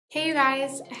Hey you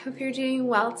guys, I hope you're doing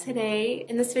well today.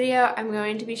 In this video, I'm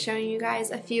going to be showing you guys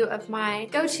a few of my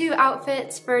go-to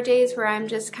outfits for days where I'm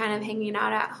just kind of hanging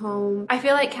out at home. I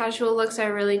feel like casual looks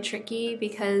are really tricky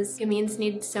because gamines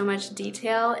need so much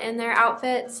detail in their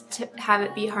outfits to have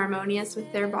it be harmonious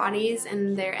with their bodies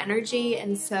and their energy,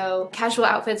 and so casual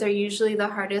outfits are usually the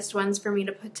hardest ones for me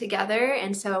to put together,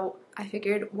 and so I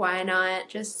figured why not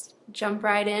just jump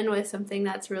right in with something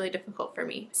that's really difficult for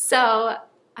me. So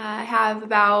I have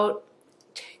about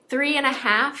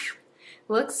 3.5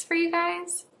 looks for you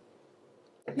guys.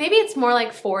 Maybe it's more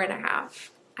like 4.5.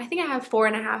 I think I have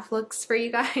 4.5 looks for you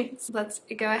guys. Let's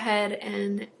go ahead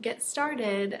and get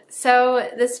started. So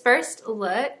this first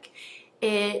look,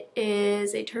 it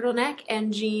is a turtleneck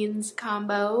and jeans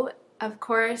combo. Of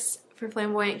course, for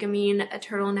Flamboyant Gamine, a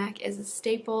turtleneck is a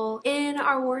staple in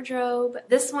our wardrobe.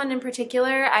 This one in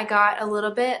particular, I got a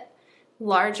little bit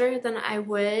larger than I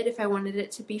would if I wanted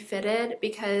it to be fitted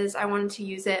because I wanted to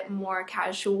use it more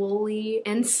casually,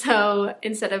 and so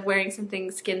instead of wearing something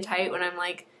skin tight when I'm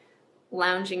like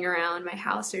lounging around my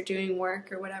house or doing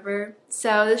work or whatever.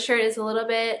 So this shirt is a little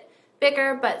bit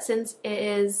bigger, but since it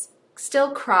is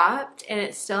still cropped and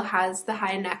it still has the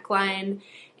high neckline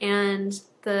and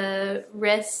the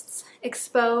wrists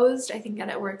exposed, I think that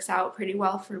it works out pretty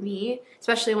well for me,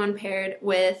 especially when paired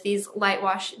with these light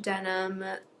wash denim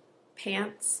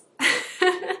pants.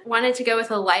 Wanted to go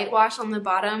with a light wash on the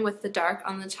bottom with the dark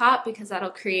on the top because that'll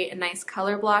create a nice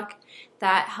color block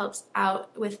that helps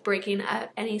out with breaking up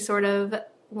any sort of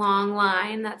long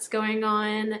line that's going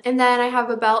on. And then I have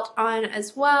a belt on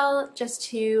as well just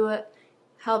to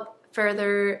help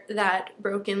further that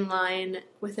broken line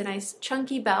with a nice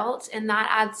chunky belt, and that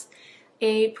adds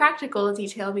a practical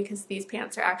detail because these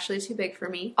pants are actually too big for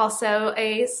me. Also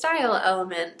a style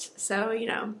element, so you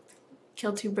know,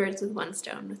 kill two birds with one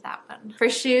stone with that one. For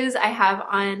shoes, I have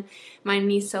on my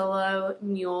Mi Solo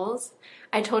mules.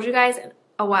 I told you guys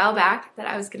a while back that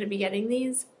I was going to be getting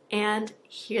these, and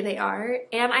here they are.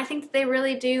 And I think that they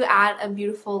really do add a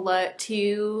beautiful look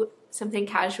to something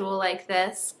casual like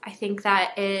this. I think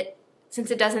that since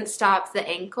it doesn't stop the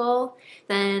ankle,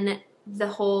 then the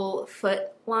whole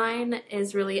foot line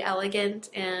is really elegant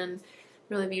and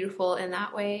really beautiful in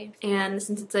that way. And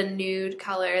since it's a nude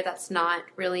color that's not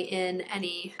really in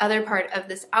any other part of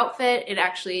this outfit, it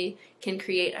actually can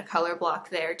create a color block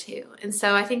there too. And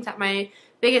so I think that my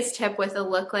biggest tip with a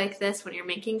look like this when you're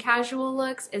making casual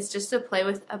looks is just to play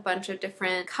with a bunch of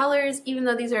different colors, even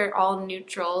though these are all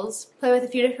neutrals. Play with a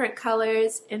few different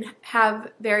colors and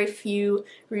have very few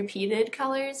repeated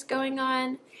colors going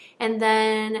on, and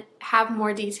then have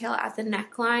more detail at the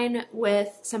neckline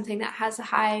with something that has a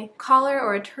high collar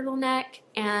or a turtleneck,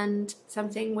 and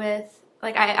something with,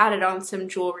 like, I added on some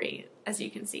jewelry. As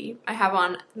you can see, I have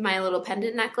on my little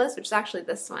pendant necklace, which is actually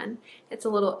this one. It's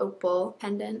a little opal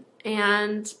pendant.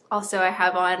 And also I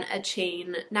have on a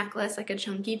chain necklace, like a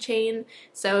chunky chain,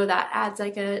 so that adds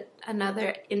like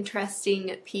another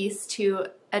interesting piece to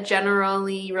a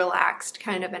generally relaxed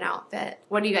kind of an outfit.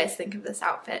 What do you guys think of this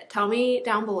outfit? Tell me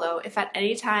down below. If at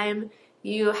any time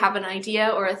you have an idea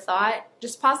or a thought,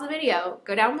 just pause the video,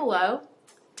 go down below,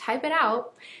 type it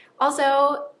out.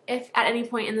 Also, if at any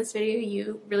point in this video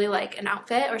you really like an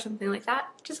outfit or something like that,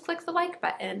 just click the like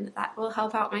button. That will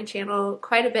help out my channel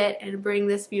quite a bit and bring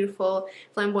this beautiful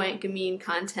Flamboyant Gamine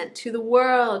content to the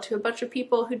world, to a bunch of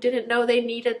people who didn't know they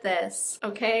needed this,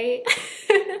 okay?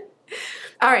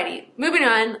 Alrighty, moving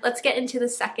on, let's get into the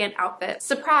second outfit.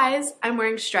 Surprise, I'm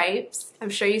wearing stripes. I'm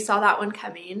sure you saw that one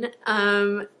coming.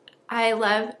 I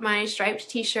love my striped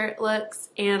t-shirt looks,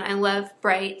 and I love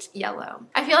bright yellow.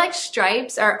 I feel like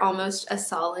stripes are almost a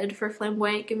solid for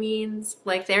Flamboyant Gamines.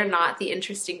 Like, they're not the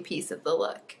interesting piece of the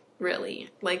look, really.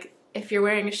 Like, if you're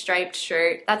wearing a striped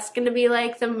shirt, that's gonna be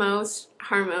like the most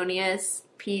harmonious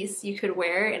piece you could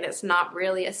wear, and it's not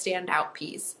really a standout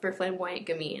piece for Flamboyant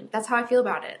Gamine. That's how I feel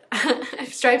about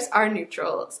it. Stripes are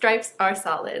neutral. Stripes are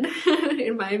solid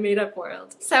in my made-up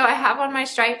world. So I have on my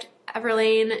striped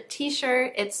Everlane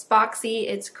t-shirt. It's boxy,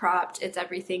 it's cropped, it's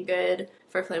everything good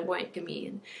for Flamboyant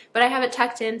Gamine. But I have it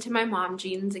tucked into my mom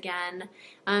jeans again.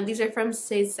 These are from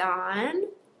Sezane,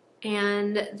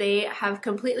 and they have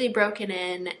completely broken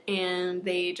in, and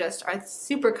they just are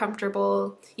super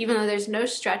comfortable, even though there's no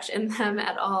stretch in them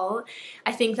at all.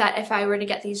 I think that if I were to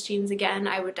get these jeans again,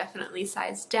 I would definitely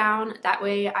size down. That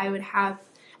way I would have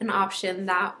an option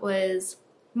that was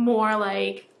more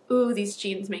like, ooh, these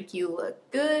jeans make you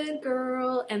look good,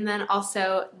 girl. And then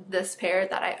also this pair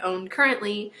that I own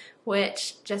currently,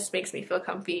 which just makes me feel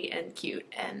comfy and cute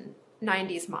and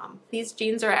 90s mom. These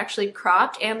jeans are actually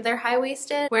cropped and they're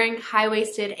high-waisted. Wearing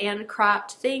high-waisted and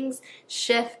cropped things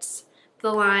shifts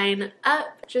the line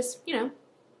up just, you know,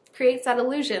 creates that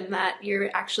illusion that you're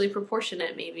actually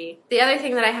proportionate maybe. The other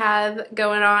thing that I have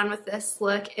going on with this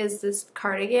look is this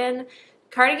cardigan.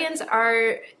 Cardigans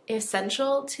are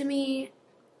essential to me,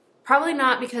 probably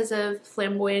not because of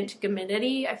flamboyant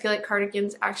gamidity. I feel like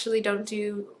cardigans actually don't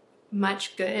do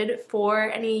much good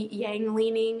for any yang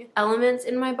leaning elements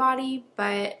in my body,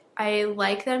 but I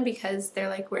like them because they're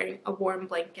like wearing a warm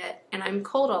blanket and I'm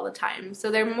cold all the time.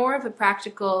 So they're more of a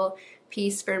practical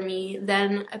piece for me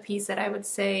than a piece that I would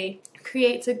say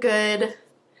creates a good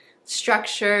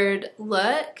structured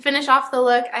look. To finish off the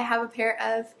look, I have a pair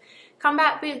of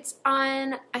combat boots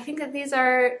on. I think that these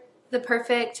are the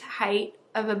perfect height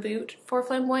of a boot for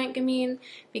Flamboyant Gamine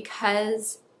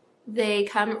because they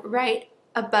come right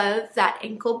above that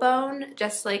ankle bone,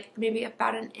 just like maybe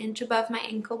about an inch above my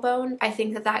ankle bone. I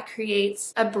think that that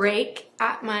creates a break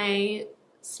at my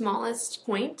smallest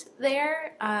point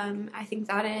there. I think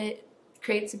that it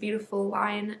creates a beautiful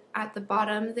line at the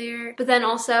bottom there. But then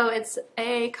also it's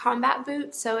a combat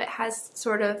boot, so it has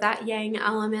sort of that yang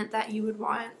element that you would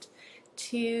want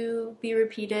to be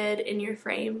repeated in your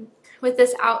frame. With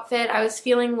this outfit, I was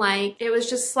feeling like it was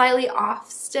just slightly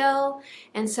off still,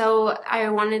 and so I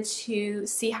wanted to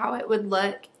see how it would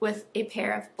look with a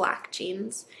pair of black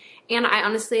jeans. And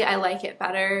I like it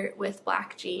better with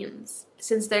black jeans.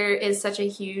 Since there is such a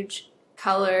huge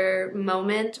color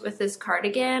moment with this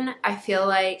cardigan, I feel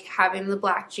like having the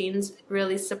black jeans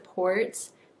really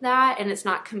supports that, and it's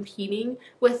not competing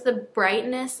with the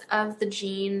brightness of the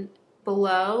jean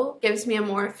below. Gives me a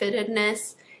more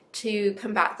fittedness to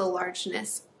combat the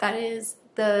largeness that is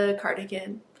the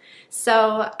cardigan.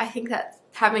 So I think that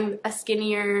having a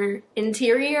skinnier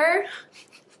interior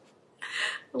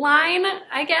line,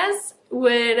 I guess,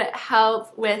 would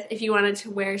help with if you wanted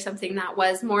to wear something that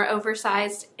was more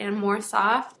oversized and more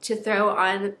soft, to throw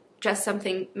on just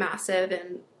something massive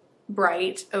and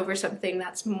bright over something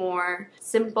that's more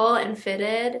simple and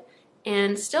fitted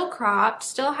and still cropped,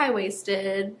 still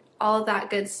high-waisted, all of that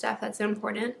good stuff that's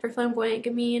important for Flamboyant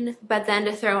Gamine, but then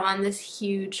to throw on this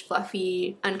huge,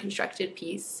 fluffy, unconstructed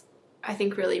piece, I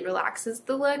think really relaxes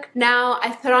the look. Now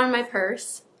I've put on my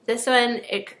purse. This one,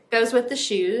 it goes with the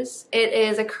shoes. It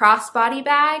is a crossbody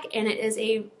bag and it is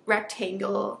a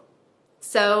rectangle.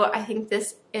 So I think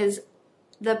this is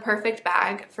the perfect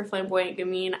bag for Flamboyant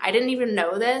Gamine. I didn't even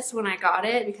know this when I got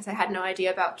it because I had no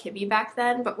idea about Kibbe back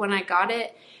then, but when I got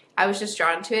it, I was just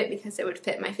drawn to it because it would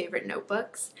fit my favorite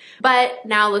notebooks. But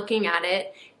now looking at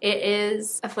it, it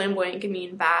is a Flamboyant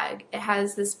Gamine bag. It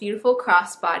has this beautiful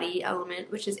crossbody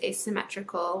element, which is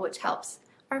asymmetrical, which helps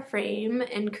our frame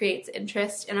and creates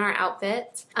interest in our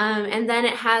outfits. And then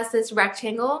it has this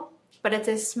rectangle, but it's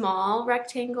a small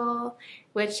rectangle,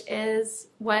 which is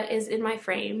what is in my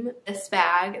frame. This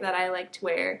bag that I like to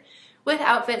wear with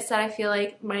outfits that I feel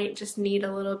like might just need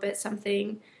a little bit of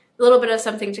something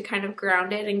to kind of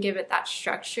ground it and give it that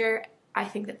structure. I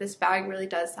think that this bag really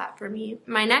does that for me.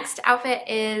 My next outfit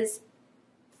is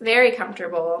very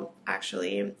comfortable,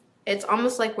 actually. It's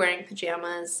almost like wearing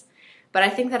pajamas, but I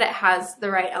think that it has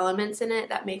the right elements in it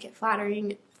that make it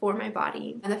flattering for my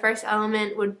body. And the first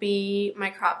element would be my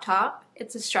crop top.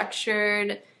 It's a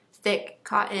structured, thick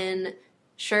cotton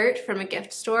shirt from a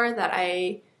gift store that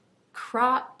I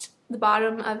cropped the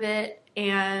bottom of it,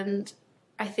 and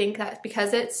I think that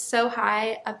because it's so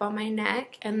high up on my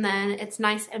neck and then it's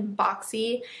nice and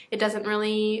boxy, it doesn't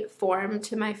really form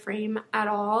to my frame at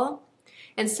all.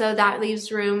 And so that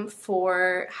leaves room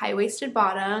for high-waisted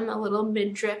bottom, a little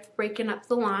midriff breaking up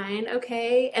the line,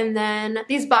 okay? And then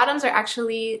these bottoms are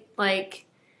actually like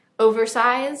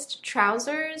oversized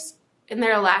trousers and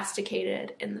they're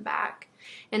elasticated in the back.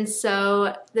 And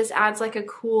so this adds like a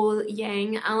cool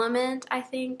yang element, I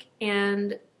think,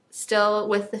 and still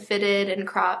with the fitted and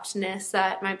croppedness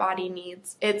that my body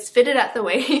needs. It's fitted at the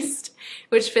waist,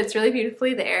 which fits really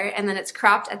beautifully there, and then it's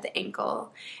cropped at the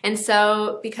ankle. And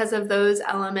so because of those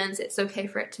elements, it's okay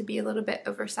for it to be a little bit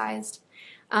oversized.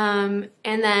 And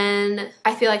then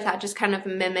I feel like that just kind of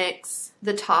mimics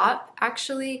the top,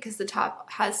 actually, because the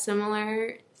top has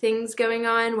similar things going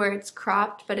on where it's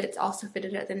cropped, but it's also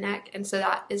fitted at the neck, and so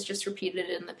that is just repeated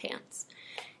in the pants.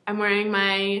 I'm wearing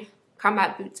my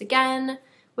combat boots again.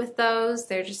 With those,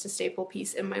 they're just a staple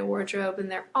piece in my wardrobe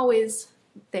and they're always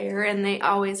there and they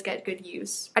always get good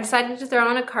use. I decided to throw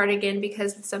on a cardigan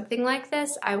because with something like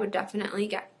this, I would definitely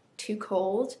get too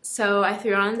cold. So I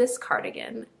threw on this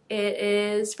cardigan. It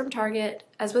is from Target,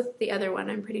 as with the other one,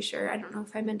 I'm pretty sure. I don't know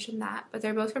if I mentioned that, but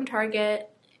they're both from Target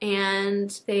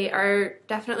and they are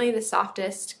definitely the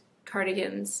softest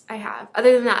cardigans I have.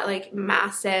 Other than that, like,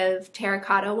 massive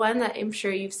terracotta one that I'm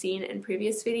sure you've seen in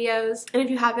previous videos. And if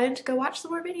you haven't, go watch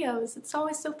some more videos. It's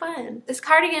always so fun. This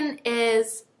cardigan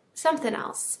is something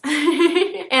else.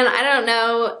 And I don't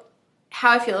know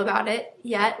how I feel about it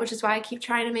yet, which is why I keep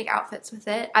trying to make outfits with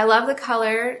it. I love the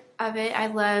color of it. I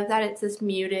love that it's this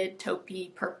muted,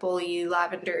 taupey, purpley,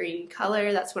 lavendery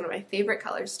color. That's one of my favorite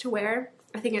colors to wear.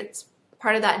 I think it's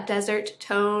part of that desert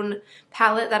tone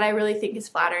palette that I really think is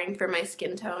flattering for my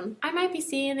skin tone. I might be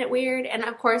seeing it weird, and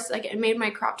of course, like, it made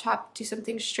my crop top do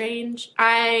something strange.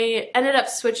 I ended up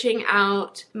switching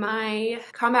out my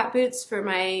combat boots for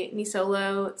my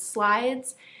Nisolo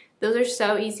slides. Those are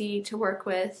so easy to work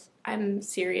with. I'm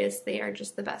serious, they are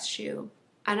just the best shoe,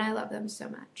 and I love them so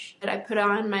much. And I put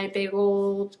on my big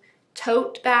old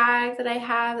tote bag that I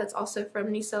have that's also from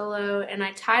Nisolo, and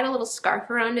I tied a little scarf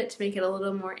around it to make it a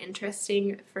little more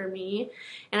interesting for me.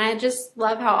 And I just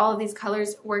love how all of these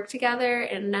colors work together,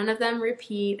 and none of them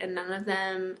repeat, and none of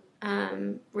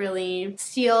them really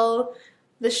steal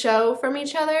the show from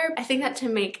each other. I think that to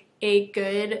make a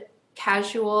good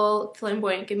casual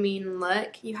Flamboyant Gamine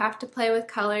look, you have to play with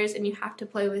colors and you have to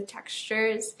play with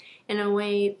textures in a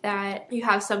way that you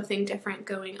have something different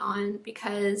going on,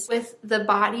 because with the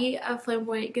body of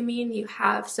Flamboyant Gamine you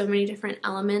have so many different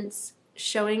elements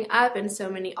showing up and so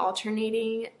many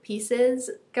alternating pieces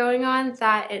going on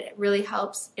that it really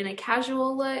helps in a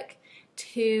casual look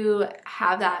to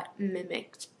have that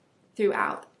mimicked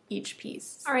throughout each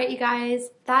piece. Alright, you guys,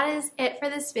 that is it for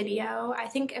this video. I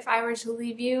think if I were to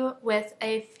leave you with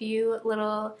a few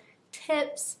little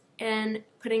tips in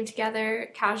putting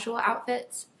together casual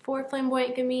outfits for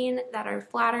Flamboyant Gamine that are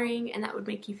flattering and that would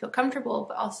make you feel comfortable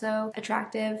but also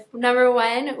attractive. Number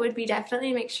one would be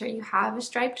definitely make sure you have a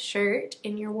striped shirt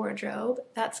in your wardrobe.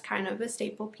 That's kind of a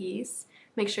staple piece.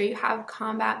 Make sure you have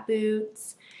combat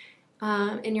boots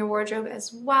in your wardrobe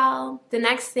as well. The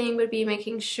next thing would be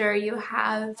making sure you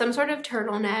have some sort of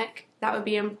turtleneck. That would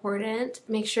be important.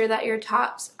 Make sure that your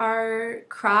tops are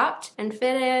cropped and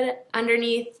fitted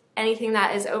underneath anything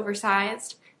that is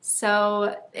oversized.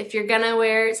 So if you're gonna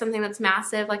wear something that's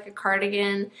massive like a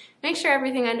cardigan, make sure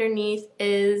everything underneath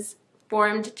is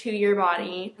formed to your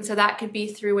body. And so that could be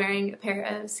through wearing a pair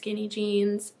of skinny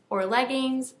jeans or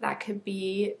leggings. That could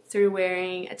be through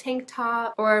wearing a tank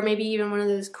top, or maybe even one of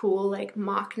those cool like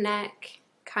mock neck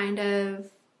kind of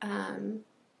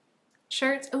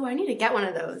shirts. Oh, I need to get one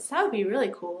of those. That would be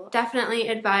really cool. Definitely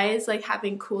advise like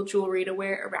having cool jewelry to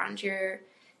wear around your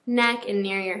neck and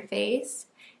near your face.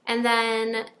 And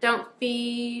then don't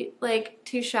be like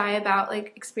too shy about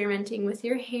like experimenting with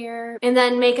your hair. And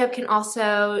then makeup can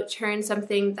also turn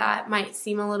something that might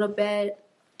seem a little bit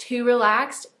too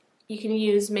relaxed. You can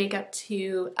use makeup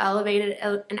to elevate it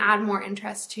and add more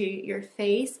interest to your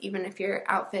face, even if your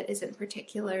outfit isn't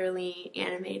particularly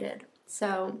animated.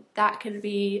 So that could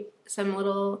be some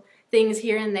little things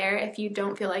here and there if you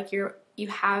don't feel like you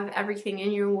have everything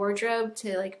in your wardrobe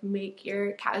to like make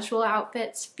your casual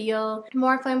outfits feel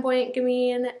more Flamboyant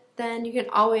Gamine. Then you can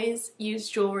always use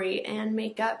jewelry and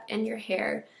makeup and your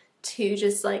hair to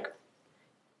just like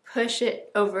push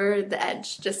it over the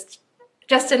edge just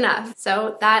enough.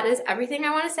 So that is everything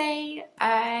I want to say.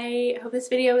 I hope this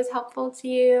video was helpful to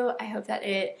you. I hope that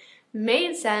it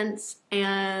made sense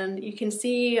and you can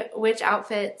see which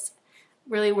outfits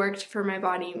really worked for my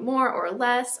body more or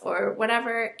less or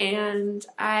whatever. And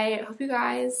I hope you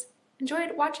guys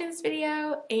enjoyed watching this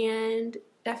video, and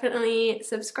definitely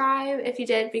subscribe if you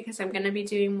did, because I'm going to be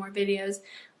doing more videos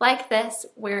like this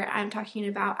where I'm talking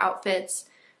about outfits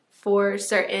for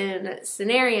certain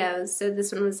scenarios. So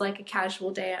this one was like a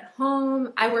casual day at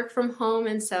home. I work from home,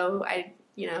 and so I,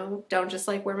 don't just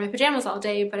like wear my pajamas all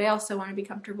day, but I also want to be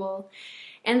comfortable.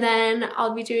 And then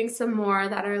I'll be doing some more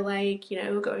that are like,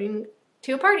 going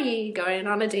to a party, going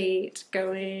on a date,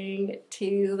 going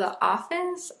to the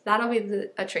office. That'll be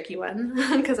a tricky one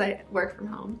because I work from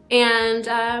home. And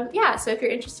yeah, so if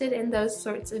you're interested in those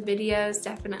sorts of videos,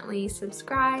 definitely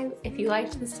subscribe. If you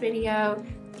liked this video,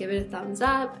 give it a thumbs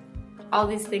up. All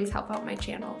these things help out my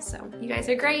channel. So you guys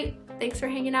are great. Thanks for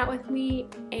hanging out with me,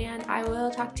 and I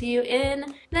will talk to you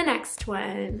in the next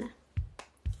one.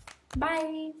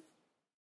 Bye.